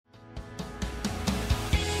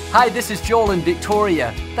Hi, this is Joel and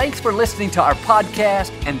Victoria. Thanks for listening to our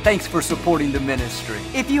podcast, and thanks for supporting the ministry.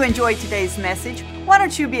 If you enjoyed today's message, why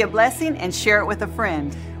don't you be a blessing and share it with a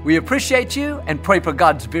friend? We appreciate you and pray for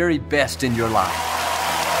God's very best in your life.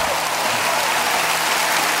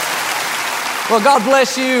 Well, God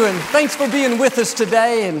bless you, and thanks for being with us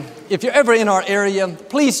today. And if you're ever in our area,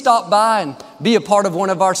 please stop by and be a part of one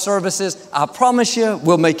of our services. I promise you,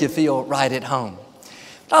 we'll make you feel right at home.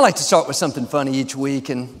 I like to start with something funny each week,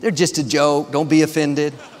 and they're just a joke. Don't be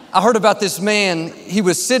offended. I heard about this man. He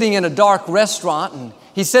was sitting in a dark restaurant, and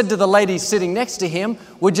he said to the lady sitting next to him,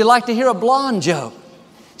 "Would you like to hear a blonde joke?"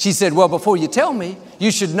 She said, "Well, before you tell me, you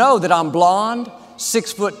should know that I'm blonde,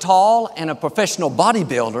 6 foot tall, and a professional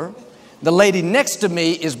bodybuilder. The lady next to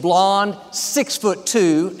me is blonde,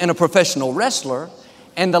 6'2", and a professional wrestler.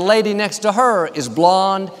 And the lady next to her is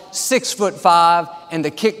blonde, 6'5", and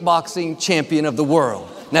the kickboxing champion of the world.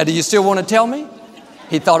 Now, do you still want to tell me?"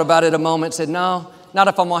 He thought about it a moment, said, "No, not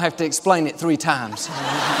if I'm going to have to explain it 3 times.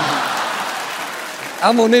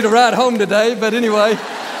 I'm going to need a ride home today, but anyway.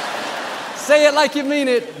 Say it like you mean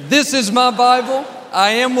it. This is my Bible.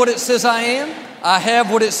 I am what it says I am. I have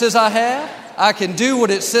what it says I have. I can do what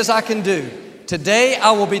it says I can do. Today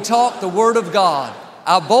I will be taught the Word of God.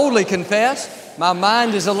 I boldly confess. My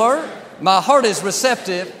mind is alert. My heart is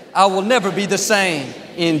receptive. I will never be the same.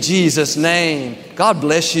 In Jesus' name. God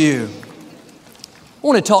bless you. I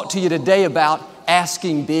want to talk to you today about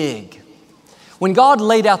asking big. When God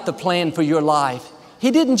laid out the plan for your life,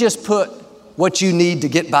 He didn't just put what you need to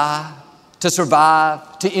get by, to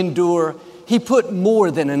survive, to endure. He put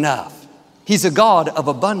more than enough. He's a God of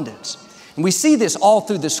abundance. And we see this all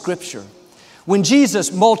through the Scripture. When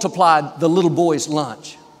Jesus multiplied the little boy's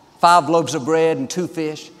lunch, 5 loaves of bread and 2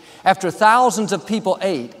 fish, after thousands of people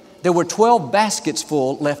ate, there were 12 baskets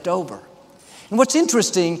full left over. And what's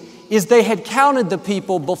interesting is they had counted the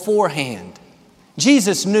people beforehand.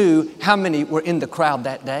 Jesus knew how many were in the crowd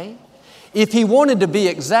that day. If He wanted to be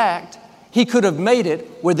exact, He could have made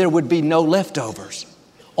it where there would be no leftovers.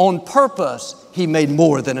 On purpose, He made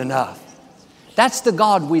more than enough. That's the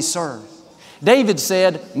God we serve. David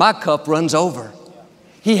said, "My cup runs over."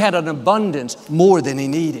 He had an abundance more than he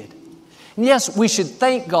needed. And yes, we should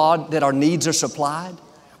thank God that our needs are supplied.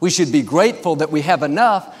 We should be grateful that we have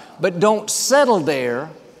enough, but don't settle there.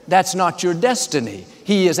 That's not your destiny.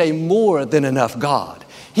 He is a more than enough God.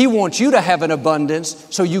 He wants you to have an abundance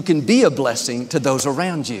so you can be a blessing to those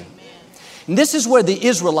around you. And this is where the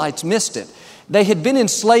Israelites missed it. They had been in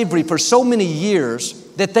slavery for so many years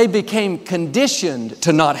that they became conditioned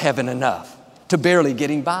to not having enough, to barely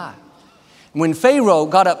getting by. When Pharaoh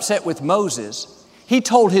got upset with Moses, he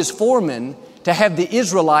told his foreman to have the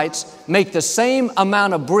Israelites make the same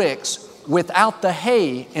amount of bricks without the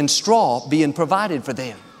hay and straw being provided for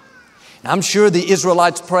them. And I'm sure the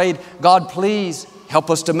Israelites prayed, "God, please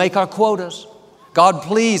help us to make our quotas. God,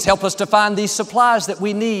 please help us to find these supplies that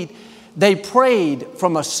we need." They prayed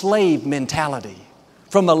from a slave mentality,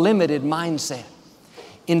 from a limited mindset.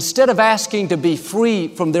 Instead of asking to be free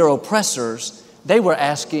from their oppressors, they were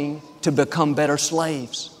asking to become better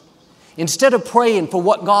slaves. Instead of praying for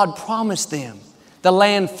what God promised them, the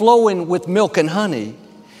land flowing with milk and honey,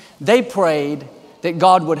 they prayed that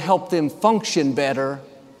God would help them function better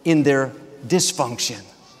in their dysfunction.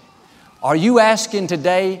 Are you asking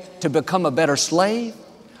today to become a better slave?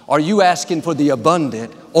 Are you asking for the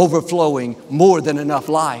abundant, overflowing, more than enough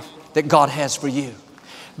life that God has for you?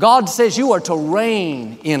 God says you are to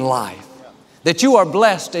reign in life, that you are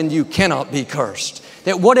blessed and you cannot be cursed,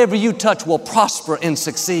 that whatever you touch will prosper and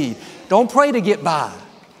succeed. Don't pray to get by,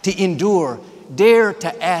 to endure. Dare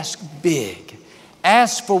to ask big.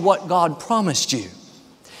 Ask for what God promised you.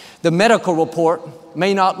 The medical report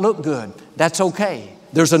may not look good. That's okay.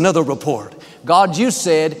 There's another report. God, you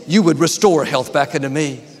said you would restore health back into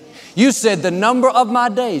me. You said the number of my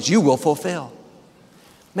days you will fulfill.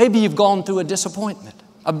 Maybe you've gone through a disappointment,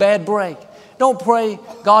 a bad break. Don't pray,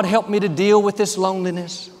 "God, help me to deal with this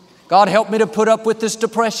loneliness. God, help me to put up with this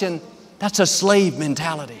depression." That's a slave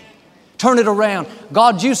mentality. Turn it around.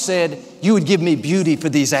 "God, you said you would give me beauty for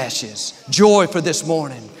these ashes, joy for this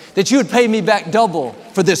morning, that you would pay me back double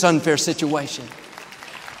for this unfair situation."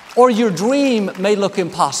 Or your dream may look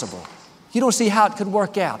impossible. You don't see how it could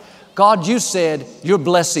work out. "God, you said your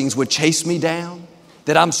blessings would chase me down,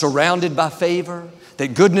 that I'm surrounded by favor,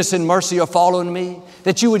 that goodness and mercy are following me,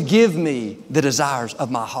 that you would give me the desires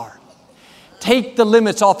of my heart." Take the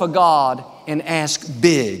limits off of God and ask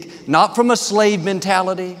big, not from a slave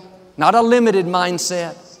mentality, not a limited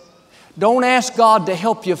mindset. Don't ask God to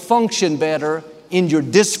help you function better in your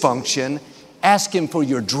dysfunction. Ask Him for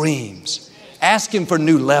your dreams. Ask Him for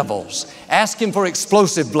new levels. Ask Him for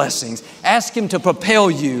explosive blessings. Ask Him to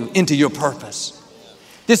propel you into your purpose.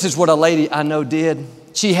 This is what a lady I know did.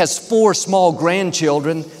 She has 4 small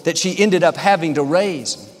grandchildren that she ended up having to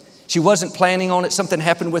raise. She wasn't planning on it. Something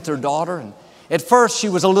happened with her daughter. And at first, she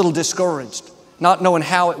was a little discouraged, not knowing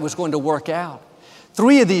how it was going to work out.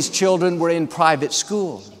 3 of these children were in private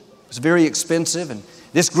school. It was very expensive, and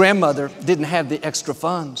this grandmother didn't have the extra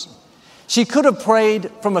funds. She could have prayed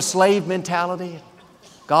from a slave mentality.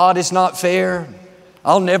 God, it's not fair.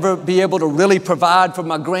 I'll never be able to really provide for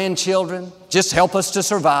my grandchildren. Just help us to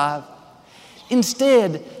survive.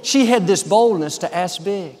 Instead, she had this boldness to ask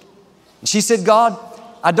big. She said, God,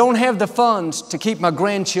 I don't have the funds to keep my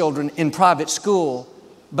grandchildren in private school,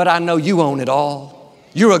 but I know you own it all.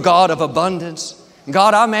 You're a God of abundance.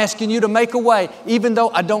 God, I'm asking you to make a way, even though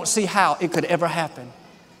I don't see how it could ever happen.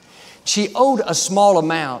 She owed a small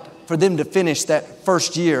amount for them to finish that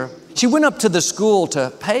first year. She went up to the school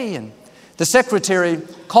to pay, and the secretary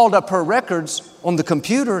called up her records on the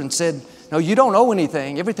computer and said, no, you don't owe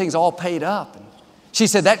anything. Everything's all paid up. And she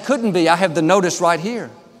said, that couldn't be. I have the notice right here.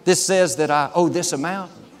 This says that I owe this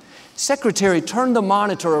amount. Secretary turned the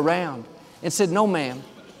monitor around and said, no, ma'am.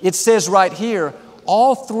 It says right here,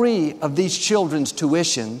 all 3 of these children's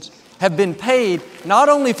tuitions have been paid not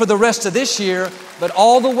only for the rest of this year, but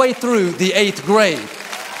all the way through the 8th grade.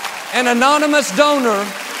 An anonymous donor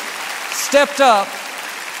stepped up,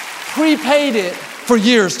 prepaid it for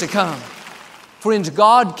years to come. Friends,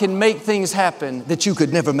 God can make things happen that you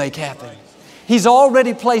could never make happen. He's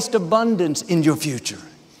already placed abundance in your future.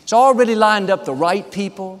 He's already lined up the right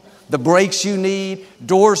people, the breaks you need,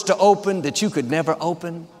 doors to open that you could never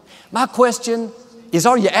open. My question is,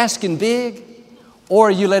 are you asking big, or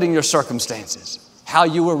are you letting your circumstances, how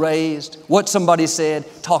you were raised, what somebody said,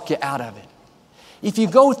 talk you out of it? If you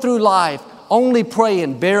go through life only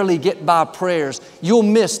praying, barely get by prayers, you'll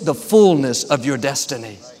miss the fullness of your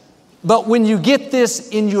destiny. But when you get this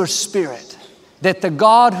in your spirit, that the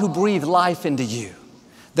God who breathed life into you,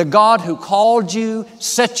 the God who called you,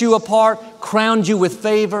 set you apart, crowned you with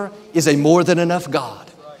favor, is a more than enough God,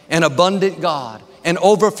 an abundant God, an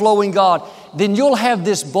overflowing God, then you'll have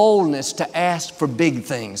this boldness to ask for big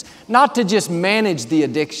things. Not to just manage the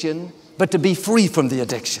addiction, but to be free from the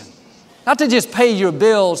addiction. Not to just pay your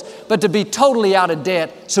bills, but to be totally out of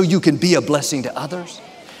debt so you can be a blessing to others.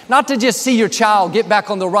 Not to just see your child get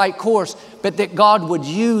back on the right course, but that God would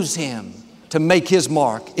use him to make His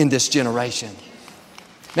mark in this generation.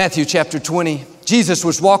 Matthew chapter 20, Jesus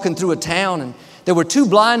was walking through a town, and there were 2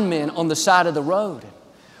 blind men on the side of the road.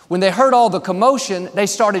 When they heard all the commotion, they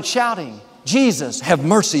started shouting, Jesus, have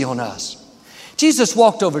mercy on us. Jesus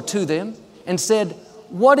walked over to them and said,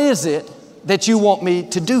 what is it that you want me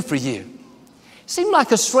to do for you? Seemed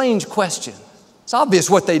like a strange question. It's obvious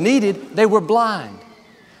what they needed. They were blind.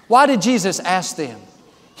 Why did Jesus ask them?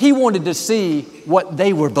 He wanted to see what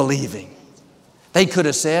they were believing. They could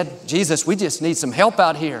have said, Jesus, we just need some help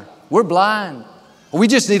out here. We're blind. We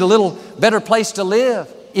just need a little better place to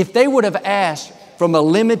live. If they would have asked from a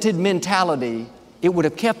limited mentality, it would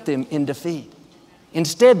have kept them in defeat.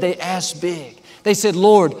 Instead, they asked big. They said,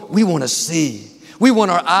 Lord, we want to see. We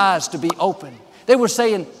want our eyes to be open. They were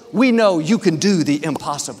saying, we know you can do the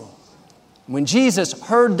impossible. When Jesus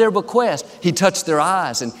heard their request, He touched their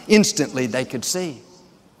eyes and instantly they could see.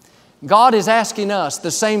 God is asking us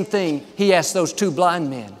the same thing He asked those 2 blind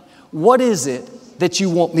men. What is it that you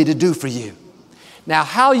want me to do for you? Now,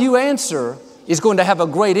 how you answer is going to have a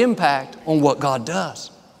great impact on what God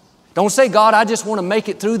does. Don't say, God, I just want to make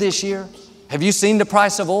it through this year. Have you seen the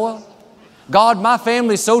price of oil? God, my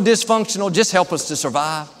family's so dysfunctional, just help us to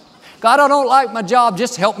survive. God, I don't like my job,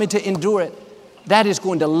 just help me to endure it. That is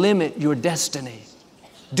going to limit your destiny.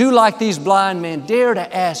 Do like these blind men, dare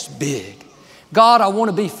to ask big. God, I want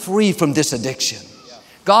to be free from this addiction.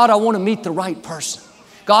 God, I want to meet the right person.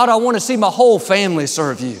 God, I want to see my whole family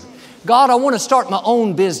serve you. God, I want to start my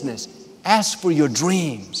own business. Ask for your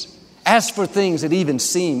dreams. Ask for things that even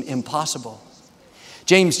seem impossible.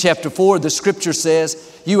 James chapter 4, the scripture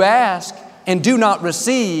says, you ask and do not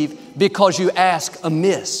receive because you ask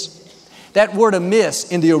amiss. That word amiss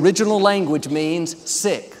in the original language means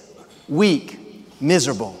sick, weak,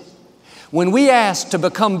 miserable. When we ask to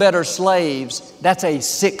become better slaves, that's a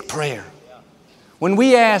sick prayer. When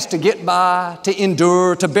we ask to get by, to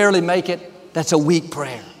endure, to barely make it, that's a weak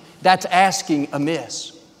prayer. That's asking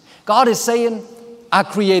amiss. God is saying, I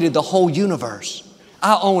created the whole universe.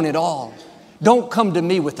 I own it all. Don't come to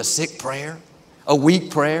me with a sick prayer, a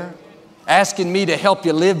weak prayer, asking me to help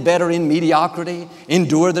you live better in mediocrity,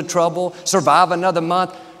 endure the trouble, survive another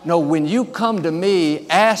month. No, when you come to me,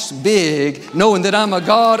 ask big, knowing that I'm a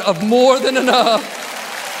God of more than enough.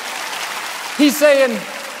 He's saying,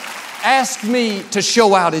 ask me to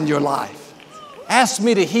show out in your life. Ask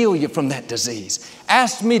me to heal you from that disease.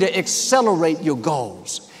 Ask me to accelerate your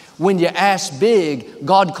goals. When you ask big,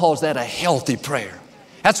 God calls that a healthy prayer.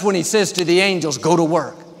 That's when He says to the angels, go to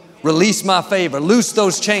work, release my favor, loose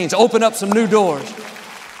those chains, open up some new doors.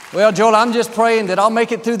 Well, Joel, I'm just praying that I'll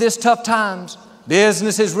make it through this tough times.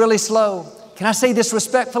 Business is really slow. Can I say this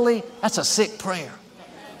respectfully? That's a sick prayer.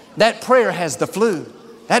 That prayer has the flu.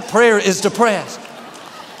 That prayer is depressed.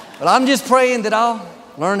 But I'm just praying that I'll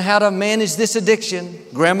learn how to manage this addiction.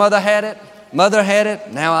 Grandmother had it, mother had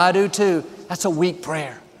it, now I do too. That's a weak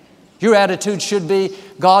prayer. Your attitude should be,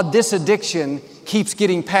 God, this addiction keeps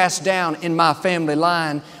getting passed down in my family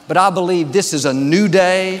line, but I believe this is a new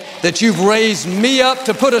day, that you've raised me up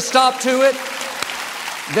to put a stop to it,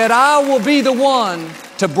 that I will be the one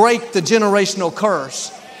to break the generational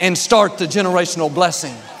curse and start the generational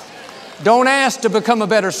blessing. Don't ask to become a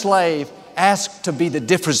better slave. Ask to be the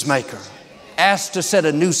difference maker. Ask to set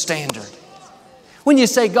a new standard. When you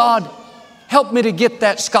say, God, help me to get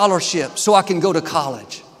that scholarship so I can go to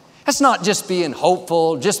college. That's not just being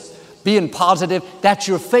hopeful, just being positive. That's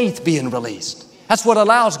your faith being released. That's what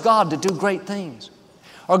allows God to do great things.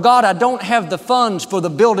 Or God, I don't have the funds for the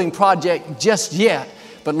building project just yet,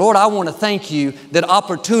 but Lord, I want to thank you that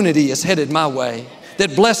opportunity is headed my way,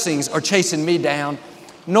 that blessings are chasing me down.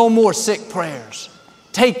 No more sick prayers.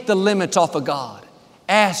 Take the limits off of God.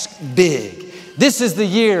 Ask big. This is the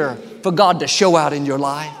year for God to show out in your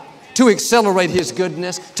life, to accelerate His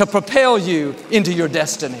goodness, to propel you into your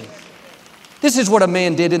destiny. This is what a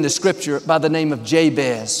man did in the scripture by the name of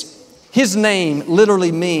Jabez. His name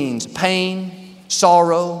literally means pain,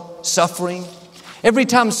 sorrow, suffering. Every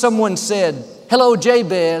time someone said, hello,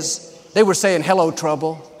 Jabez, they were saying, hello,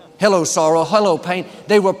 trouble, hello, sorrow, hello, pain.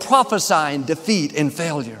 They were prophesying defeat and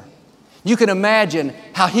failure. You can imagine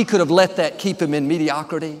how he could have let that keep him in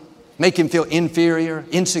mediocrity, make him feel inferior,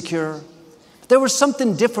 insecure. There was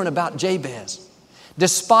something different about Jabez.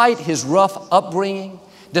 Despite his rough upbringing,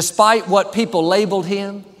 despite what people labeled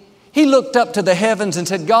him, he looked up to the heavens and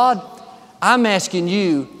said, God, I'm asking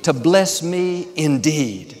you to bless me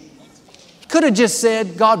indeed. He could have just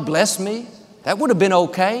said, God bless me. That would have been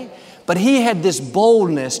okay. But he had this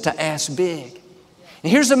boldness to ask big.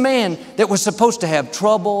 And here's a man that was supposed to have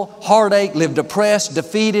trouble, heartache, live depressed,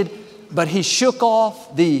 defeated, but he shook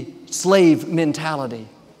off the slave mentality.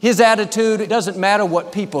 His attitude, it doesn't matter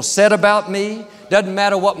what people said about me, doesn't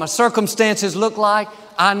matter what my circumstances look like.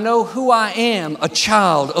 I know who I am, a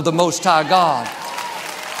child of the Most High God.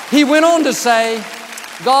 He went on to say,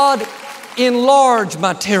 God, enlarge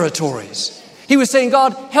my territories. He was saying,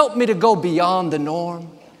 God, help me to go beyond the norm.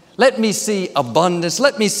 Let me see abundance.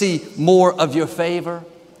 Let me see more of your favor.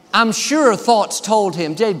 I'm sure thoughts told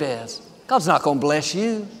him, Jabez, God's not going to bless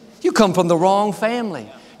you. You come from the wrong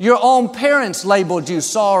family. Your own parents labeled you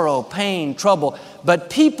sorrow, pain, trouble. But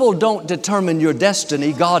people don't determine your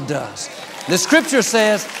destiny. God does. The scripture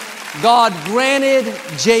says, God granted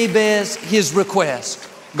Jabez his request.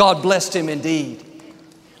 God blessed him indeed.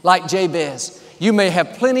 Like Jabez, you may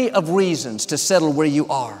have plenty of reasons to settle where you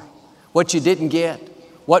are. What you didn't get,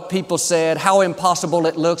 what people said, how impossible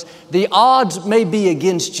it looks. The odds may be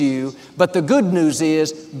against you, but the good news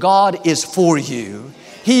is God is for you.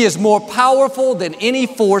 He is more powerful than any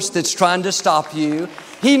force that's trying to stop you.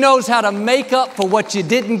 He knows how to make up for what you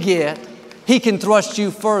didn't get. He can thrust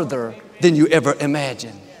you further than you ever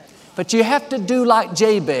imagined. But you have to do like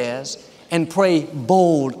Jabez and pray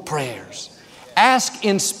bold prayers. Ask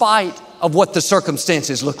in spite of what the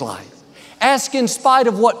circumstances look like. Ask in spite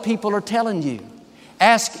of what people are telling you.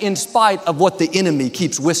 Ask in spite of what the enemy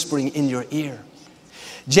keeps whispering in your ear.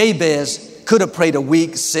 Jabez could have prayed a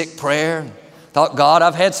weak, sick prayer. Thought, God,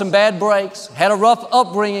 I've had some bad breaks, had a rough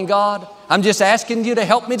upbringing, God. I'm just asking you to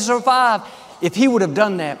help me to survive. If he would have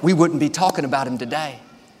done that, we wouldn't be talking about him today.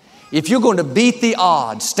 If you're going to beat the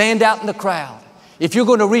odds, stand out in the crowd, if you're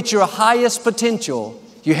going to reach your highest potential,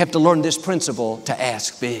 you have to learn this principle to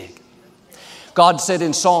ask big. God said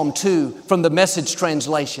in Psalm 2 from the Message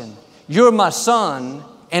translation, you're my son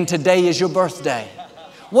and today is your birthday.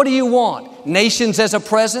 What do you want? Nations as a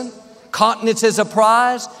present? Continents as a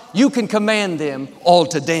prize? You can command them all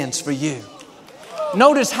to dance for you.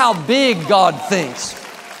 Notice how big God thinks.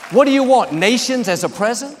 What do you want? Nations as a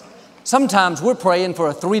present? Sometimes we're praying for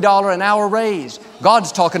a $3 an hour raise.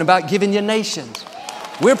 God's talking about giving you nations.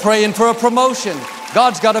 We're praying for a promotion.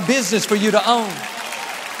 God's got a business for you to own.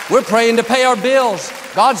 We're praying to pay our bills.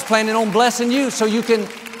 God's planning on blessing you so you can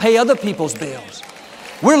pay other people's bills.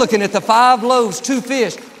 We're looking at the 5 loaves, 2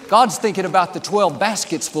 fish. God's thinking about the 12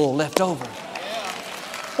 baskets full left over.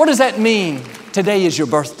 What does that mean? Today is your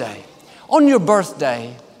birthday. On your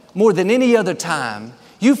birthday, more than any other time,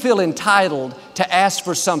 you feel entitled to ask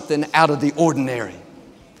for something out of the ordinary.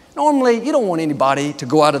 Normally, you don't want anybody to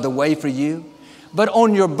go out of the way for you. But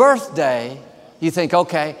on your birthday, you think,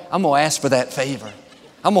 okay, I'm going to ask for that favor.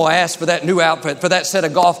 I'm going to ask for that new outfit, for that set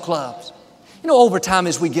of golf clubs. You know, over time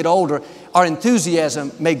as we get older, our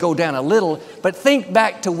enthusiasm may go down a little, but think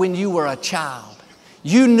back to when you were a child.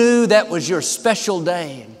 You knew that was your special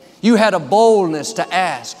day. You had a boldness to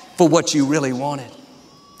ask for what you really wanted.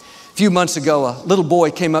 A few months ago, a little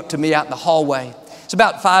boy came up to me out in the hallway. He's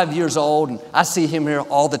about 5 years old, and I see him here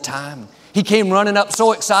all the time. He came running up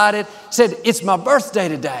so excited, said, "It's my birthday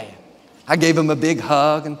today." I gave him a big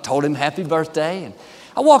hug and told him happy birthday. And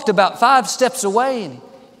I walked about 5 steps away, and he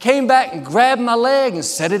came back and grabbed my leg and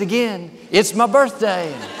said it again. "It's my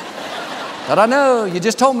birthday." And I thought, I know, you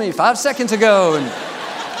just told me 5 seconds ago. And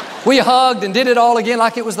we hugged and did it all again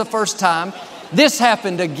like it was the first time. This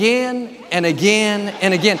happened again and again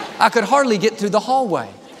and again. I could hardly get through the hallway.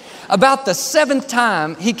 About the 7th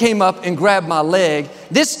time he came up and grabbed my leg,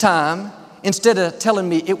 this time, instead of telling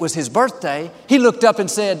me it was his birthday, he looked up and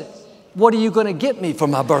said, "What are you going to get me for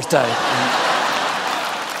my birthday?"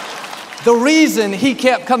 The reason he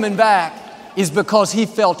kept coming back is because he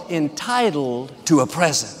felt entitled to a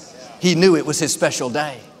present. He knew it was his special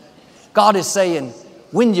day. God is saying,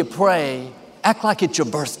 when you pray, act like it's your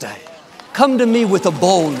birthday. Come to me with a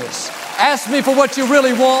boldness. Ask me for what you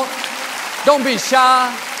really want. Don't be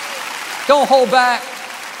shy. Don't hold back.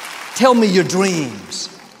 Tell me your dreams.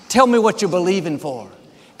 Tell me what you're believing for.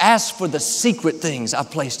 Ask for the secret things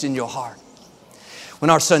I've placed in your heart. When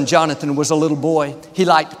our son Jonathan was a little boy, he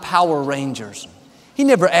liked Power Rangers. He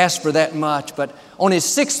never asked for that much, but on his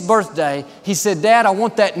 6th birthday, he said, "Dad, I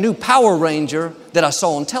want that new Power Ranger that I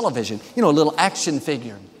saw on television." You know, a little action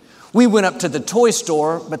figure. We went up to the toy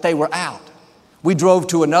store, but they were out. We drove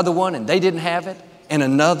to another one and they didn't have it, and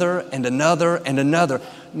another and another and another.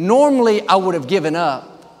 Normally, I would have given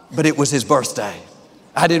up, but it was his birthday.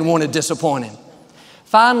 I didn't want to disappoint him.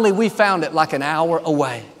 Finally, we found it like an hour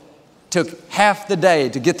away. Took half the day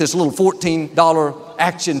to get this little $14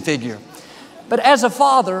 action figure. But as a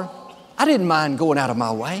father, I didn't mind going out of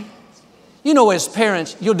my way. You know, as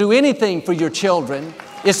parents, you'll do anything for your children,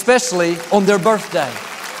 especially on their birthday.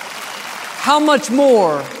 How much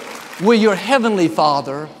more will your Heavenly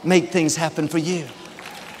Father make things happen for you?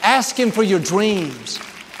 Ask Him for your dreams.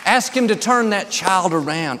 Ask Him to turn that child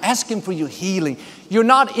around. Ask Him for your healing. You're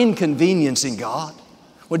not inconveniencing God.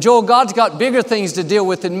 Well, Joel, God's got bigger things to deal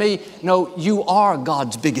with than me. No, you are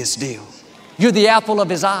God's biggest deal. You're the apple of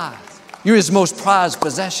His eye. You're His most prized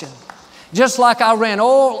possession. Just like I ran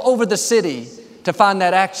all over the city to find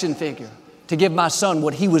that action figure, to give my son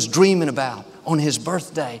what he was dreaming about on his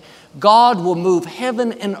birthday. God will move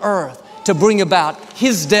heaven and earth to bring about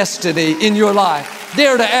His destiny in your life.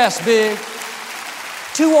 Dare to ask big.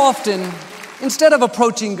 Too often, instead of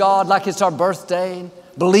approaching God like it's our birthday,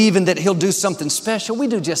 believing that He'll do something special, we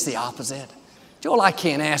do just the opposite. Joel, I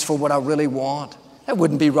can't ask for what I really want. That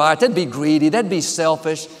wouldn't be right. That'd be greedy. That'd be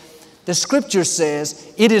selfish. The Scripture says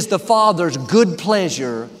it is the Father's good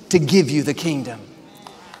pleasure to give you the kingdom.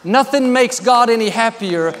 Nothing makes God any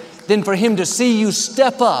happier than for Him to see you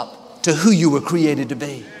step up to who you were created to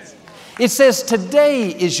be. It says today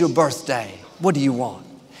is your birthday. What do you want?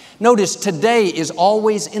 Notice today is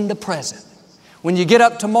always in the present. When you get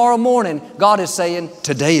up tomorrow morning, God is saying,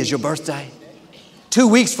 today is your birthday. 2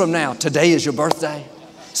 weeks from now, today is your birthday.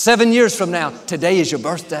 7 years from now, today is your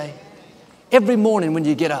birthday. Every morning when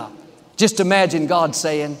you get up, just imagine God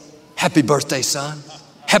saying, happy birthday, son.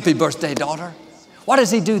 Happy birthday, daughter. Why does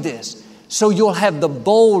He do this? So you'll have the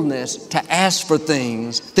boldness to ask for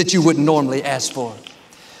things that you wouldn't normally ask for.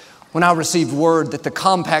 When I received word that the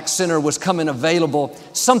Compact Center was coming available,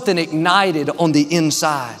 something ignited on the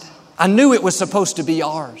inside. I knew it was supposed to be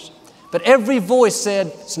ours. But every voice said,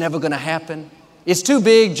 it's never going to happen. It's too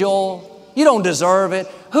big, Joel. You don't deserve it.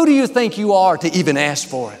 Who do you think you are to even ask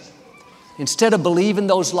for it? Instead of believing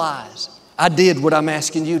those lies, I did what I'm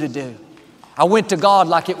asking you to do. I went to God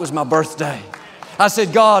like it was my birthday. I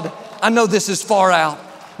said, God, I know this is far out.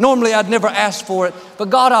 Normally I'd never ask for it, but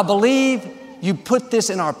God, I believe You put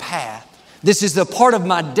this in our path. This is the part of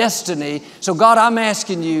my destiny. So God, I'm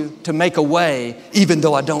asking You to make a way, even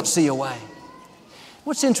though I don't see a way.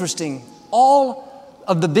 What's interesting, all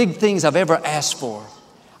of the big things I've ever asked for,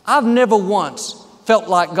 I've never once felt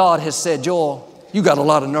like God has said, Joel, you got a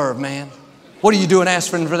lot of nerve, man. What are you doing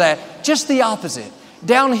asking for that? Just the opposite.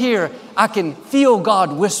 Down here, I can feel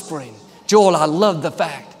God whispering, Joel, I love the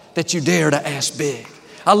fact that you dare to ask big.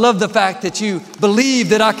 I love the fact that you believe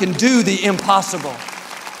that I can do the impossible.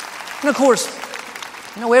 And of course,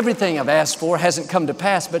 everything I've asked for hasn't come to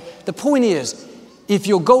pass, but the point is, if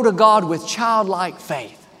you'll go to God with childlike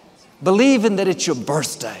faith, believing that it's your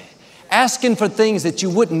birthday, asking for things that you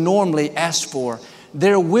wouldn't normally ask for,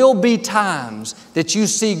 there will be times that you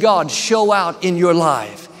see God show out in your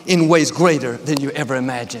life in ways greater than you ever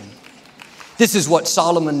imagined. This is what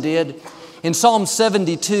Solomon did. In Psalm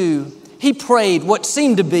 72, he prayed what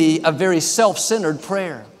seemed to be a very self-centered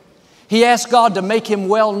prayer. He asked God to make him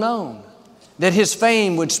well known, that his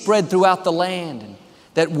fame would spread throughout the land, and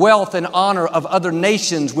that wealth and honor of other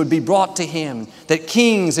nations would be brought to him, that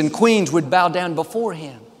kings and queens would bow down before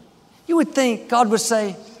him. You would think God would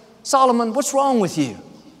say, Solomon, what's wrong with you?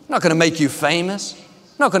 I'm not going to make you famous.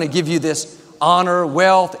 I'm not going to give you this honor,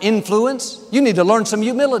 wealth, influence. You need to learn some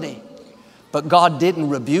humility. But God didn't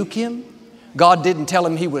rebuke him. God didn't tell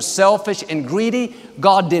him he was selfish and greedy.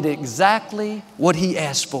 God did exactly what he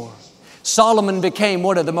asked for. Solomon became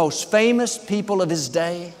one of the most famous people of his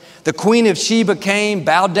day. The Queen of Sheba came,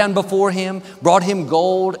 bowed down before him, brought him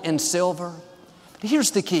gold and silver. But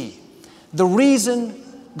here's the key. The reason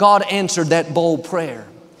God answered that bold prayer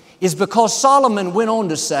is because Solomon went on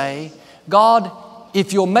to say, God,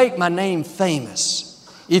 if you'll make my name famous,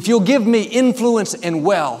 if you'll give me influence and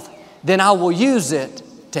wealth, then I will use it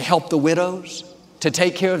to help the widows, to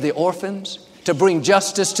take care of the orphans, to bring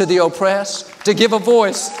justice to the oppressed, to give a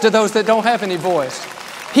voice to those that don't have any voice.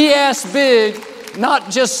 He asked big, not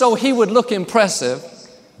just so he would look impressive,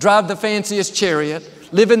 drive the fanciest chariot,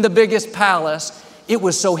 live in the biggest palace. It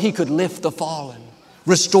was so he could lift the fallen,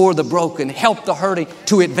 restore the broken, help the hurting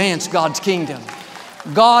to advance God's kingdom.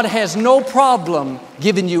 God has no problem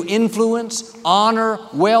giving you influence, honor,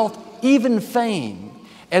 wealth, even fame,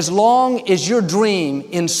 as long as your dream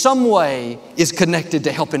in some way is connected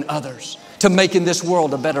to helping others, to making this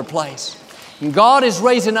world a better place. And God is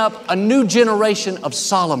raising up a new generation of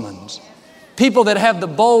Solomons, people that have the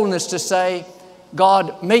boldness to say,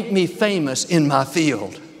 God, make me famous in my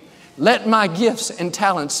field. Let my gifts and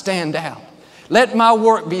talents stand out. Let my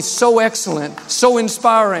work be so excellent, so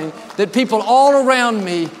inspiring, that people all around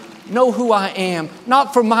me know who I am,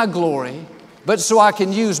 not for my glory, but so I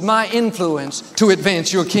can use my influence to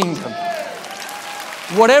advance your kingdom.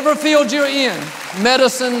 Whatever field you're in,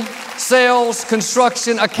 medicine, sales,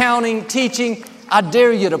 construction, accounting, teaching, I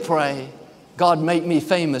dare you to pray, God, make me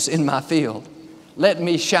famous in my field. Let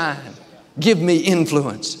me shine. Give me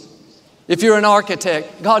influence. If you're an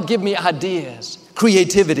architect, God, give me ideas,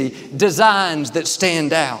 creativity, designs that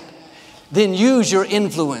stand out. Then use your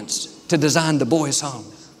influence to design the boys' home,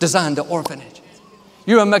 design the orphanage.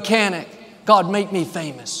 You're a mechanic. God, make me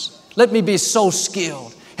famous. Let me be so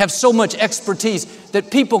skilled, have so much expertise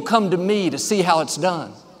that people come to me to see how it's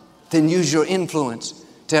done. Then use your influence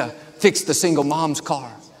to fix the single mom's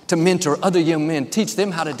car, to mentor other young men, teach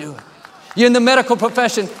them how to do it. You're in the medical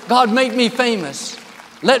profession. God, make me famous.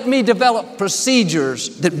 Let me develop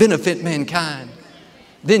procedures that benefit mankind.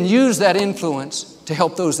 Then use that influence to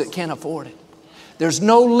help those that can't afford it. There's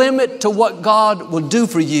no limit to what God will do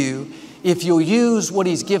for you if you'll use what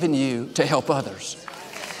He's given you to help others.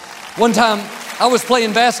 One time, I was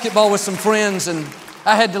playing basketball with some friends and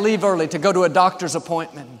I had to leave early to go to a doctor's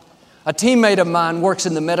appointment. A teammate of mine works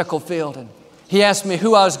in the medical field and he asked me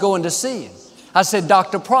who I was going to see. I said,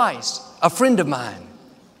 Dr. Price, a friend of mine.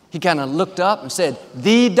 He kind of looked up and said,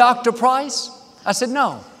 the Dr. Price? I said,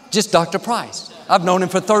 no, just Dr. Price. I've known him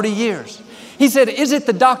for 30 years. He said, is it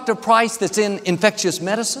the Dr. Price that's in infectious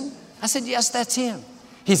medicine? I said, yes, that's him.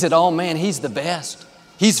 He said, oh man, he's the best.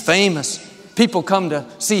 He's famous. People come to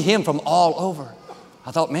see him from all over.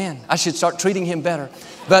 I thought, man, I should start treating him better.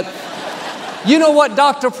 But you know what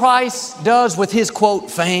Dr. Price does with his,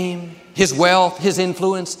 quote, fame, his wealth, his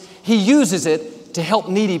influence? He uses it to help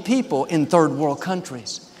needy people in third world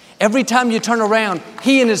countries. Every time you turn around,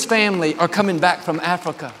 he and his family are coming back from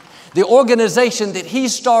Africa. The organization that he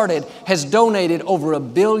started has donated over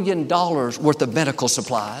 $1 billion worth of medical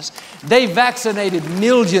supplies. They vaccinated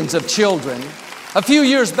millions of children. A few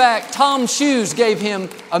years back, Tom's Shoes gave him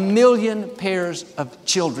 1 million pairs of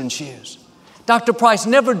children's shoes. Dr. Price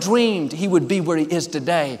never dreamed he would be where he is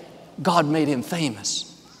today. God made him famous.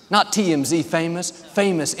 Not TMZ famous,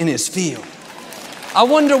 famous in his field. I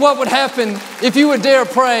wonder what would happen if you would dare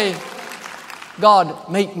pray, God,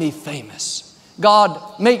 make me famous.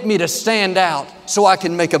 God, make me to stand out so I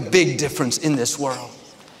can make a big difference in this world.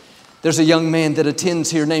 There's a young man that attends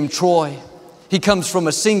here named Troy. He comes from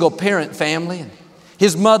a single parent family.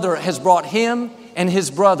 His mother has brought him and his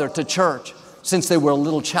brother to church since they were a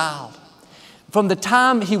little child. From the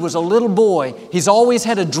time he was a little boy, he's always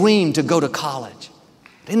had a dream to go to college.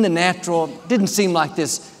 In the natural, it didn't seem like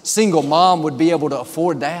this single mom would be able to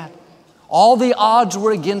afford that. All the odds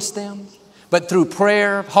were against them. But through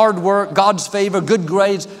prayer, hard work, God's favor, good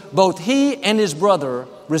grades, both he and his brother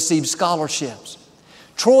received scholarships.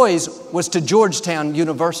 Troy's was to Georgetown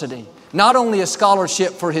University. Not only a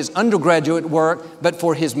scholarship for his undergraduate work, but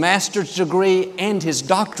for his master's degree and his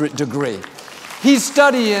doctorate degree. He's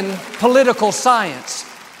studying political science.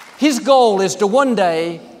 His goal is to one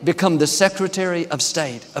day become the Secretary of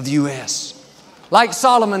State of the U.S. Like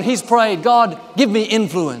Solomon, he's prayed, God, give me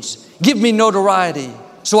influence, give me notoriety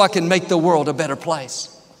so I can make the world a better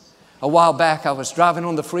place. A while back, I was driving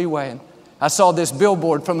on the freeway and I saw this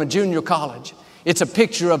billboard from a junior college. It's a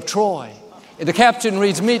picture of Troy. The caption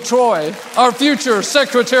reads, "Meet Troy, our future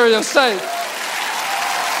Secretary of State."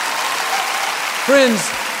 Friends,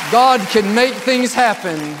 God can make things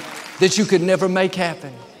happen that you could never make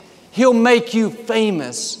happen. He'll make you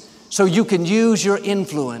famous so you can use your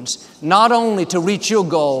influence, not only to reach your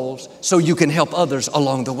goals, so you can help others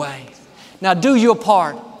along the way. Now do your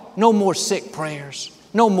part. No more sick prayers.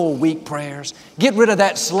 No more weak prayers. Get rid of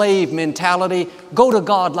that slave mentality. Go to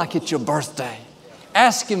God like it's your birthday.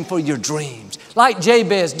 Ask Him for your dreams. Like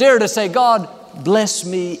Jabez, dare to say, God, bless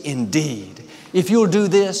me indeed. If you'll do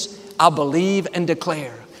this, I believe and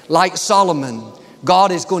declare, like Solomon,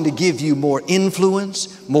 God is going to give you more influence,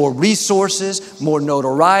 more resources, more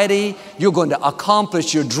notoriety. You're going to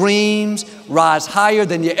accomplish your dreams, rise higher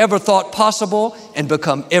than you ever thought possible, and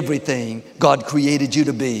become everything God created you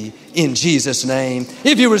to be in Jesus' name.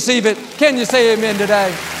 If you receive it, can you say amen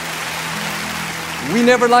today? We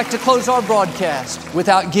never like to close our broadcast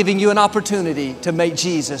without giving you an opportunity to make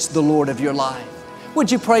Jesus the Lord of your life.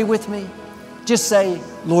 Would you pray with me? Just say,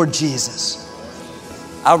 Lord Jesus,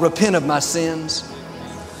 I repent of my sins.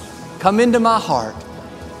 Come into my heart.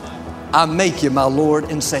 I make you my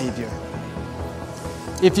Lord and Savior.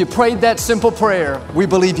 If you prayed that simple prayer, we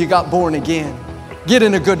believe you got born again. Get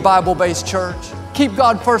in a good Bible-based church. Keep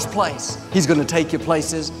God first place. He's going to take you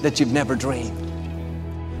places that you've never dreamed.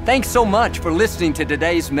 Thanks so much for listening to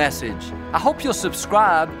today's message. I hope you'll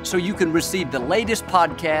subscribe so you can receive the latest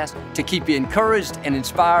podcast to keep you encouraged and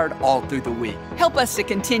inspired all through the week. Help us to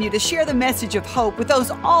continue to share the message of hope with those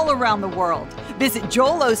all around the world. Visit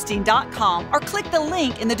joelosteen.com or click the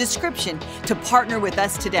link in the description to partner with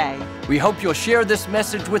us today. We hope you'll share this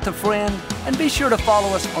message with a friend and be sure to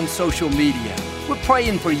follow us on social media. We're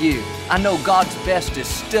praying for you. I know God's best is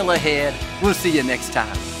still ahead. We'll see you next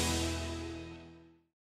time.